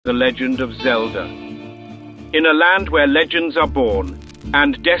The legend of Zelda. In a land where legends are born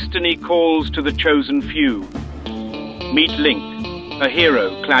and destiny calls to the chosen few, meet Link, a hero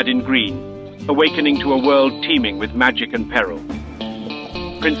clad in green, awakening to a world teeming with magic and peril.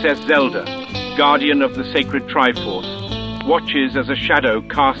 Princess Zelda, guardian of the sacred Triforce, watches as a shadow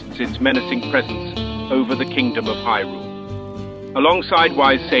casts its menacing presence over the kingdom of Hyrule. Alongside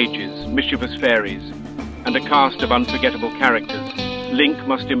wise sages, mischievous fairies, and a cast of unforgettable characters, Link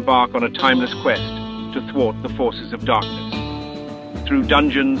must embark on a timeless quest to thwart the forces of darkness. Through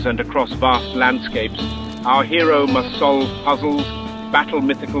dungeons and across vast landscapes, our hero must solve puzzles, battle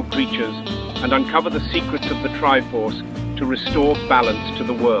mythical creatures, and uncover the secrets of the Triforce to restore balance to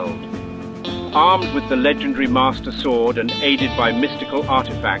the world. Armed with the legendary Master Sword and aided by mystical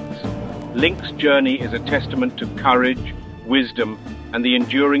artifacts, Link's journey is a testament to courage, wisdom, and the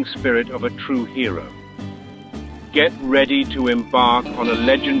enduring spirit of a true hero. Get ready to embark on a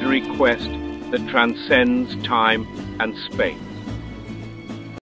legendary quest that transcends time and space.